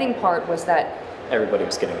exciting part was that everybody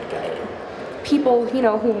was getting together. People, you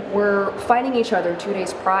know, who were fighting each other 2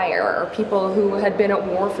 days prior, or people who had been at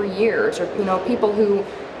war for years, or, you know, people who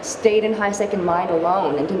stayed in High Second Mind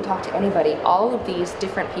alone and didn't talk to anybody. All of these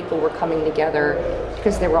different people were coming together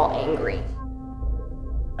because they were all angry.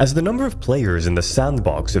 As the number of players in the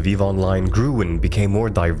sandbox of EVE Online grew and became more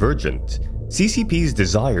divergent, CCP's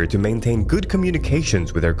desire to maintain good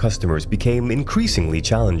communications with their customers became increasingly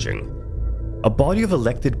challenging. A body of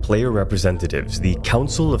elected player representatives, the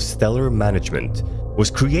Council of Stellar Management,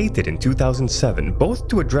 was created in 2007 both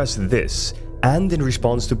to address this and in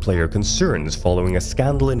response to player concerns following a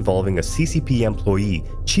scandal involving a CCP employee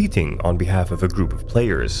cheating on behalf of a group of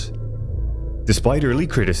players. Despite early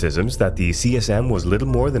criticisms that the CSM was little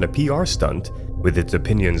more than a PR stunt, with its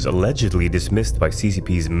opinions allegedly dismissed by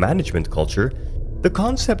CCP's management culture, the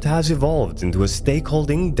concept has evolved into a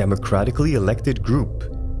stakeholding, democratically elected group,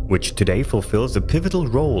 which today fulfills a pivotal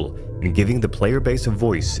role in giving the player base a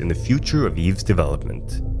voice in the future of EVE's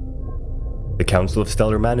development. The Council of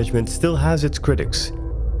Stellar Management still has its critics,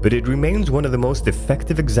 but it remains one of the most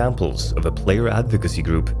effective examples of a player advocacy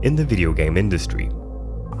group in the video game industry.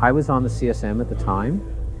 I was on the CSM at the time,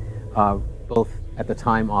 both at the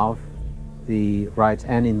time of the riots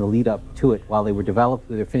and in the lead up to it while they were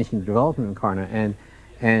finishing the development of Incarna,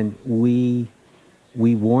 and we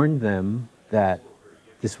warned them that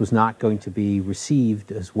this was not going to be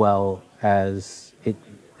received as well as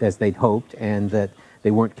they'd hoped, and that they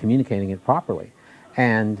weren't communicating it properly.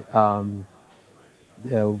 And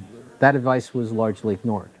that advice was largely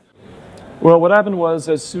ignored. Well, what happened was,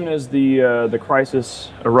 as soon as the crisis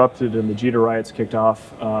erupted and the JITA riots kicked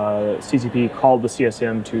off, CCP called the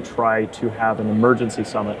CSM to try to have an emergency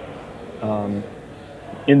summit.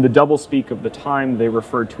 In the doublespeak of the time, they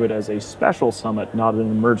referred to it as a special summit, not an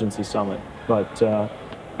emergency summit. But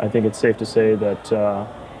I think it's safe to say that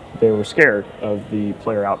they were scared of the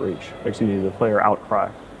player outreach, excuse me, the player outcry.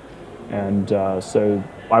 And so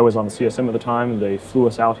I was on the CSM at the time, and they flew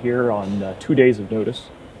us out here on 2 days of notice.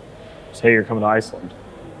 Say, hey, you're coming to Iceland,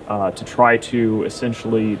 to try to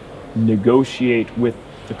essentially negotiate with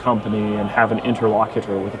the company and have an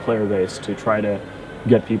interlocutor with the player base to try to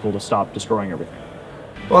get people to stop destroying everything.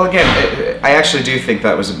 Well, again, I actually do think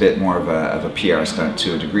that was a bit more of a PR stunt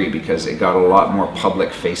to a degree, because it got a lot more public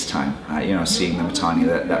FaceTime. You know, seeing the Mittani,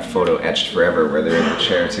 that photo etched forever, where they're in the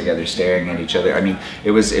chair together, staring at each other. I mean,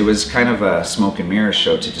 it was kind of a smoke and mirrors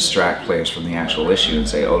show to distract players from the actual issue and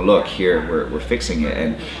say, oh look, here we're fixing it,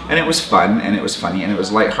 and it was fun, and it was funny, and it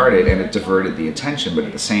was lighthearted, and it diverted the attention. But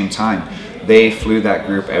at the same time, they flew that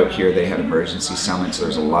group out here. They had emergency summits. There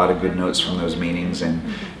was a lot of good notes from those meetings,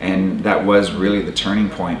 and that was really the turning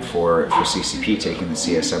point for CCP taking the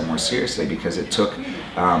CSM more seriously, because it took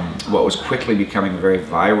what was quickly becoming a very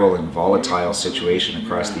viral and volatile situation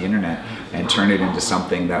across the internet and turned it into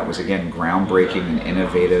something that was, again, groundbreaking and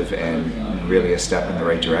innovative and really a step in the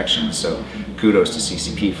right direction. So kudos to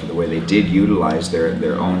CCP for the way they did utilize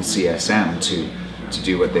their own CSM to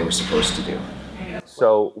do what they were supposed to do.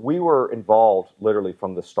 So we were involved literally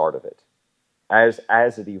from the start of it. As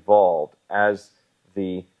it evolved, as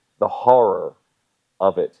the horror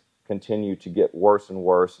of it continued to get worse and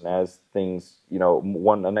worse, and as things, you know,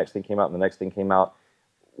 the next thing came out and the next thing came out,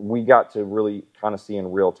 we got to really kind of see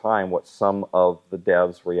in real time what some of the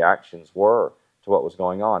devs' reactions were to what was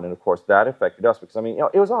going on. And of course that affected us, because I mean, you know,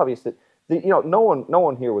 it was obvious that no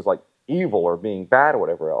one here was like evil or being bad or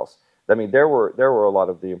whatever else. I mean, there were a lot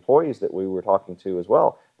of the employees that we were talking to as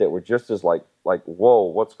well that were just as like whoa,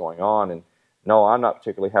 what's going on? And no, I'm not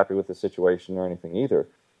particularly happy with the situation or anything either.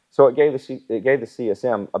 So it gave the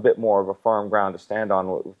CSM a bit more of a firm ground to stand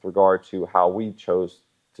on with regard to how we chose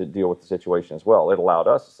to deal with the situation as well. It allowed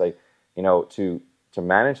us to say, you know, to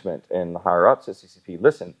management and the higher ups at CCP,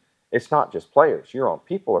 listen, it's not just players. Your own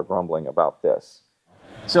people are grumbling about this.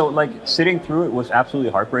 So, like, sitting through it was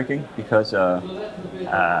absolutely heartbreaking, because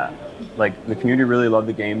like, the community really loved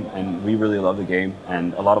the game, and we really love the game,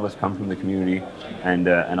 and a lot of us come from the community, and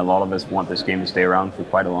a lot of us want this game to stay around for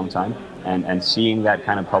quite a long time, and seeing that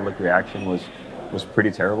kind of public reaction was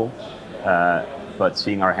pretty terrible. But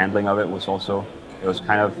seeing our handling of it was also, it was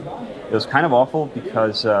kind of awful,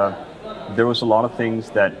 because there was a lot of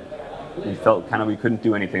things that we felt kind of we couldn't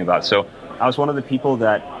do anything about. So I was one of the people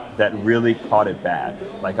that really caught it bad.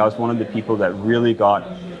 Like, I was one of the people that really got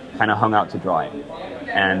kind of hung out to dry.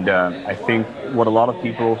 And I think what a lot of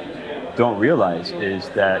people don't realize is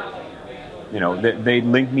that, you know, they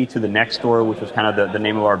linked me to the Next store, which was kind of the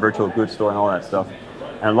name of our virtual goods store and all that stuff.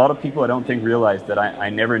 And a lot of people, I don't think, realize that I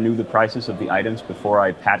never knew the prices of the items before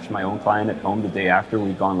I patched my own client at home the day after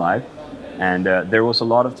we'd gone live. And there was a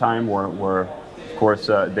lot of time where of course,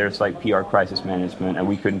 there's like PR crisis management, and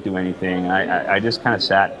we couldn't do anything. I just kind of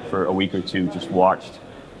sat for a week or two, just watched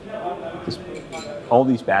just all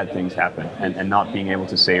these bad things happen, and not being able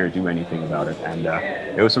to say or do anything about it. And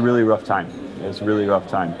it was a really rough time. It was a really rough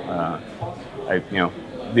time. You know,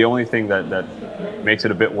 the only thing that makes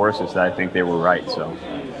it a bit worse is that I think they were right. So.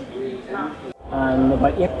 And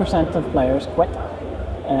about 8% of players quit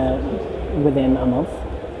within a month.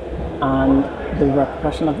 And the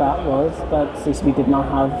repercussion of that was that CCP didn't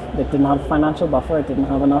have a financial buffer. It didn't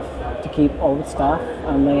have enough to keep all the staff,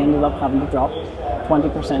 and they ended up having to drop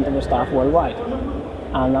 20% of their staff worldwide.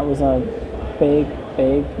 And that was a big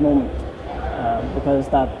moment, because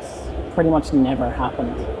that's pretty much never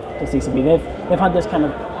happened to CCP. They've had this kind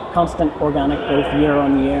of constant organic growth year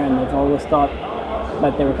on year, and they've always thought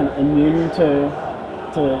that they were kind of immune to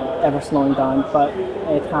ever slowing down, but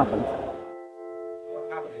it happened.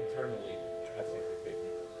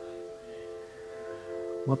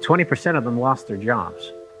 Well, 20% of them lost their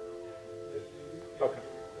jobs.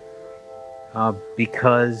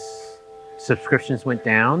 Because subscriptions went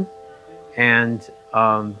down, and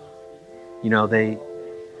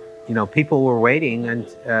people were waiting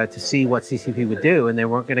to see what CCP would do, and they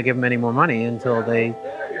weren't going to give them any more money until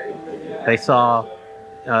they saw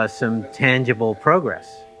some tangible progress.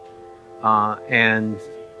 And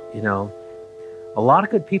a lot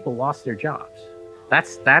of good people lost their jobs.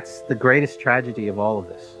 That's the greatest tragedy of all of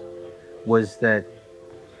this, was that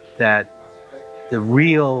the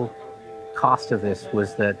real cost of this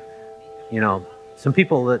was that, some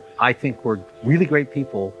people that I think were really great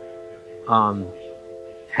people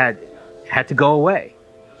had to go away.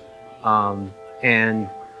 And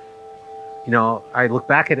I look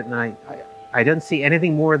back at it and I don't see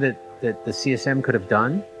anything more that the CSM could have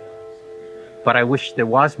done, but I wish there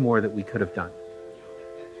was more that we could have done.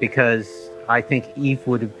 Because I think Eve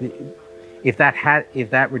would have been, if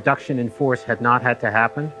that reduction in force had not had to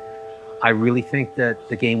happen, I really think that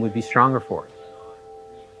the game would be stronger for it.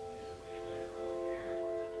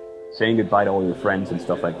 Saying goodbye to all your friends and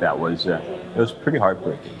stuff like that was it was pretty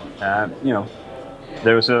heartbreaking. You know,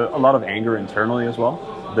 there was a lot of anger internally as well.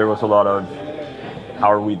 There was a lot of,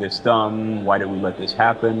 how are we this dumb? Why did we let this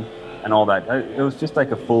happen? And all that. It was just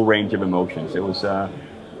like a full range of emotions. It was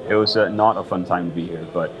not a fun time to be here,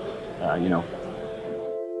 but you know.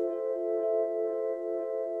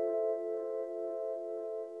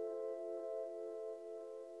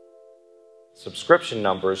 Subscription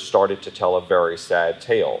numbers started to tell a very sad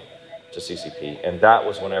tale to CCP, and that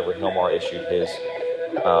was whenever Hilmar issued his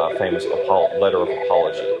famous letter of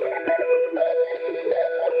apology.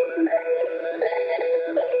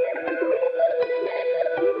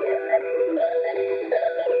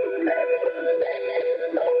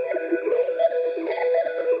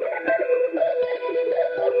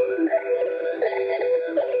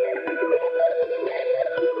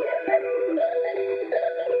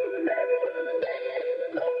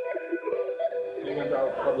 You went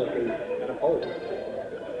out publicly and apologized.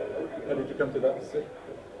 How did you come to that decision?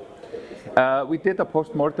 We did a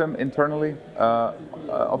post-mortem internally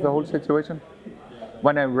of the whole situation.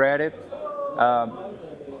 When I read it,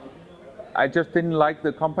 I just didn't like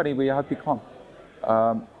the company we had become.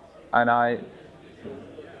 And I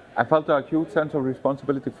felt a huge sense of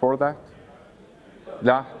responsibility for that.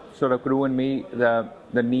 That sort of grew in me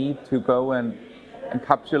the need to go and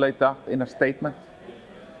encapsulate that in a statement,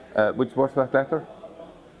 which was that letter.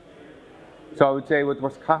 So I would say what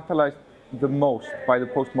was catalyzed the most by the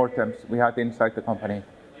post-mortems we had inside the company,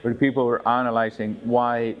 where people were analyzing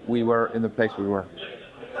why we were in the place we were.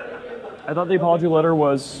 I thought the apology letter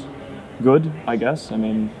was good, I guess. I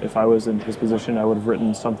mean, if I was in his position, I would have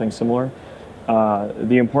written something similar.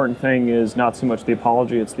 The important thing is not so much the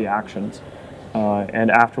apology, it's the actions.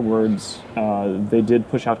 And afterwards, they did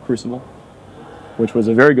push out Crucible, which was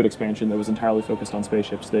a very good expansion that was entirely focused on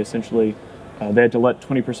spaceships. They essentially, they had to let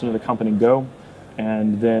 20% of the company go,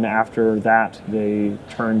 and then after that, they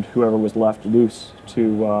turned whoever was left loose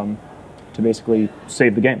to basically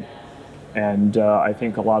save the game. And I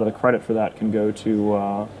think a lot of the credit for that can go to,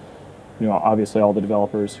 you know, obviously all the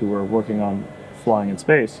developers who were working on flying in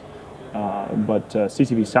space, but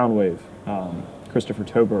CCP Soundwave, Christopher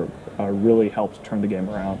Toberg, really helped turn the game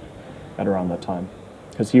around at around that time,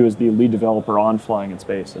 because he was the lead developer on flying in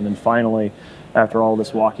space. And then finally, after all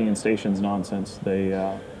this walking in stations nonsense,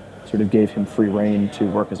 they sort of gave him free reign to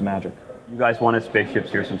work his magic. You guys wanted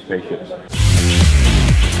spaceships, here's some spaceships.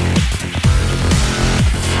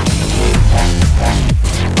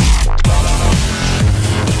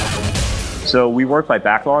 So we work by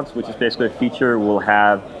backlogs, which is basically a feature will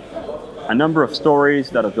have a number of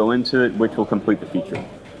stories that'll go into it, which will complete the feature.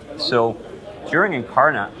 So during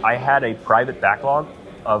Incarna, I had a private backlog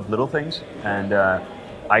of little things, and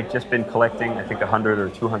I'd just been collecting, I think, 100 or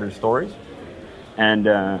 200 stories. And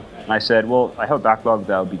I said, well, I have a backlog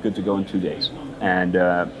that would be good to go in 2 days. And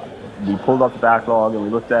we pulled up the backlog and we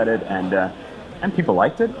looked at it, and people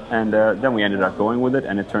liked it. And then we ended up going with it,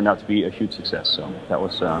 and it turned out to be a huge success. So that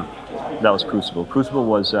was Crucible. Crucible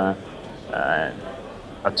was a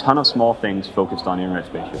ton of small things focused on Internet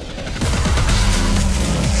Spaceships.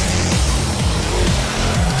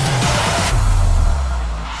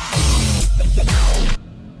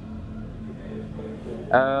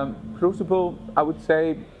 Crucible, I would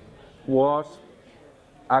say, was,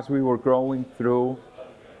 as we were growing through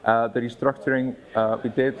the restructuring we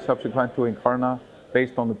did subsequent to Incarna,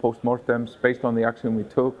 based on the post-mortems, based on the action we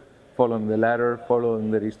took, following the letter, following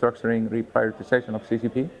the restructuring, reprioritization of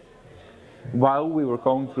CCP. While we were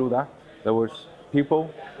going through that, there was people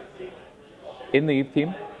in the EVE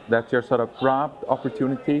team that just sort of grabbed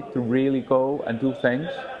opportunity to really go and do things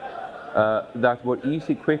that were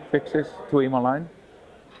easy, quick fixes to EVE Online,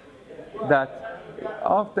 that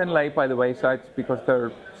often lay by the wayside because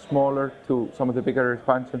they're smaller to some of the bigger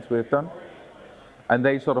expansions we've done. And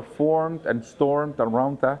they sort of formed and stormed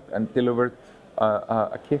around that and delivered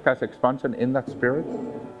a kick-ass expansion in that spirit,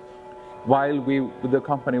 while the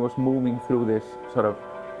company was moving through this sort of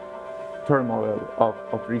turmoil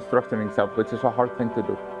of restructuring itself, which is a hard thing to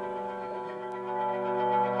do.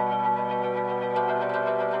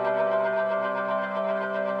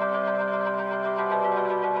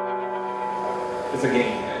 It's a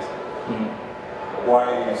game, guys. Mm-hmm. Why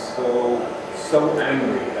are you so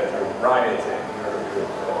angry that you're rioting?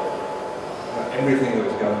 Everything that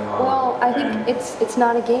was going on. Well, I think it's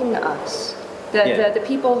not a game to us. The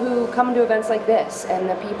people who come to events like this, and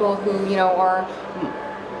the people who, you know, are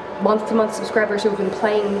month-to-month subscribers who have been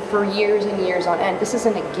playing for years and years on end. This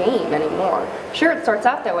isn't a game anymore. Sure, it starts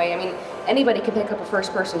out that way. I mean, anybody can pick up a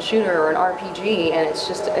first-person shooter or an RPG and it's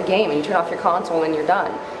just a game and you turn off your console and you're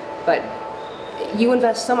done. But you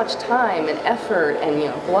invest so much time and effort and, you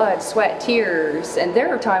know, blood, sweat, tears, and there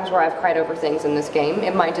are times where I've cried over things in this game.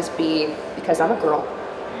 It might just be because I'm a girl.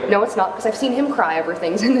 No, it's not, because I've seen him cry over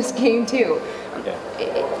things in this game too.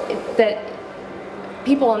 That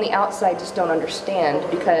people on the outside just don't understand,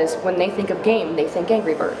 because when they think of game, they think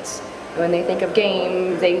Angry Birds. When they think of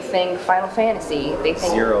game, they think Final Fantasy. They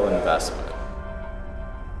think zero investment.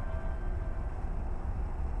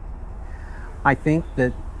 I think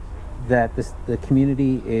that the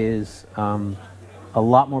community is a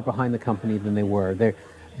lot more behind the company than they were.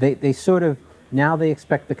 They sort of, now they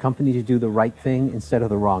expect the company to do the right thing instead of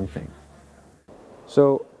the wrong thing.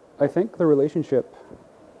 So I think the relationship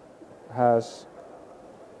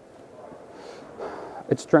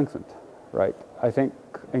it's strengthened, right? I think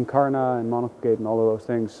Incarna and Monaco Gate and all of those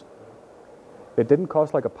things, it didn't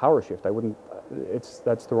cause like a power shift.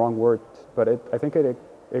 That's the wrong word, but I think it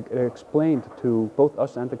explained to both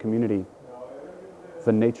us and the community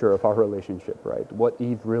the nature of our relationship, right? What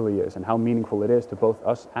EVE really is and how meaningful it is to both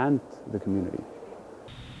us and the community.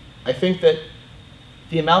 I think that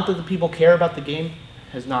the amount that the people care about the game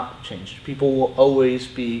has not changed. People will always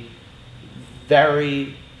be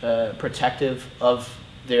very protective of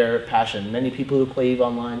their passion. Many people who play EVE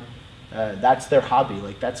Online, that's their hobby.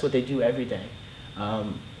 Like, that's what they do every day.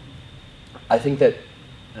 I think that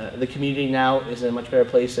the community now is in a much better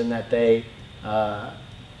place in that they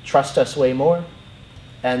trust us way more,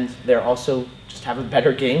 and they're also just have a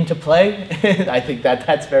better game to play. I think that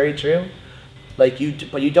that's very true. Like,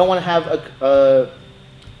 but you don't want to have a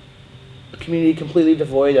community completely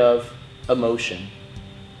devoid of emotion.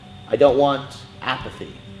 I don't want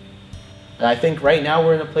apathy. And I think right now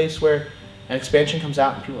we're in a place where an expansion comes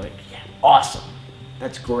out and people are like, yeah, awesome,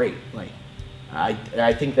 that's great. Like,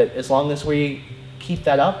 I think that as long as we keep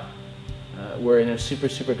that up, we're in a super,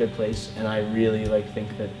 super good place. And I really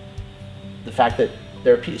think that the fact that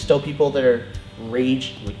there are still people that are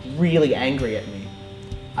really angry at me,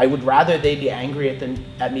 I would rather they be angry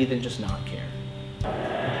at me than just not care.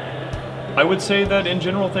 I would say that in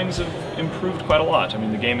general things have improved quite a lot. I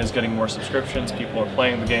mean, the game is getting more subscriptions, people are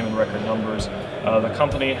playing the game in record numbers. The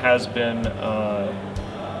company has been,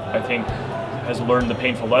 I think, has learned the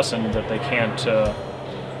painful lesson that they can't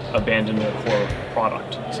abandon their core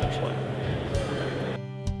product, essentially.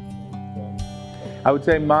 I would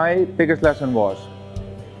say my biggest lesson was,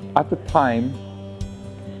 at the time,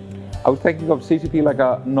 I was thinking of CCP like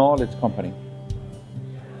a knowledge company.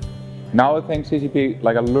 Now I think CCP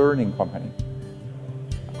like a learning company.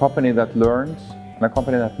 A company that learns and a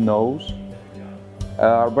company that knows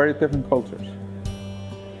are very different cultures.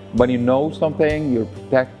 When you know something, you're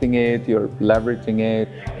protecting it, you're leveraging it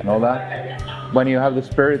and all that. When you have the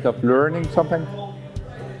spirit of learning something,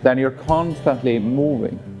 then you're constantly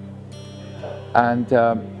moving. And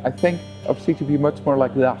I think of CCP much more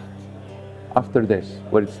like that after this,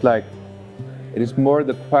 where it's like, it is more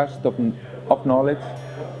the quest of knowledge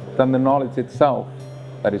than the knowledge itself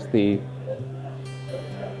that is the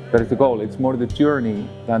goal. It's more the journey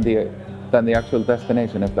than the actual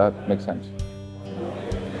destination, if that makes sense.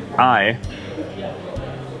 I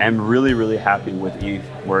am really, really happy with EVE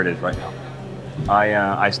where it is right now.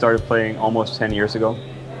 I started playing almost 10 years ago,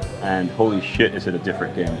 and holy shit, is it a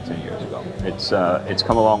different game than 10 years ago. It's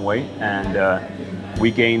come a long way, and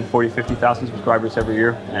we gain 40,000–50,000 subscribers every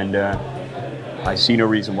year, and I see no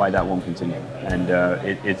reason why that won't continue. And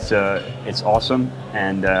it's awesome.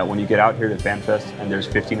 And when you get out here to FanFest and there's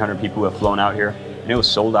 1,500 people who have flown out here, and it was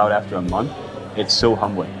sold out after a month, it's so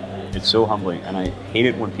humbling. It's so humbling. And I hate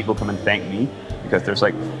it when people come and thank me, because there's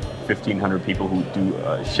like 1,500 people who do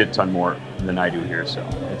a shit ton more than I do here. So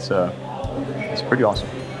it's pretty awesome.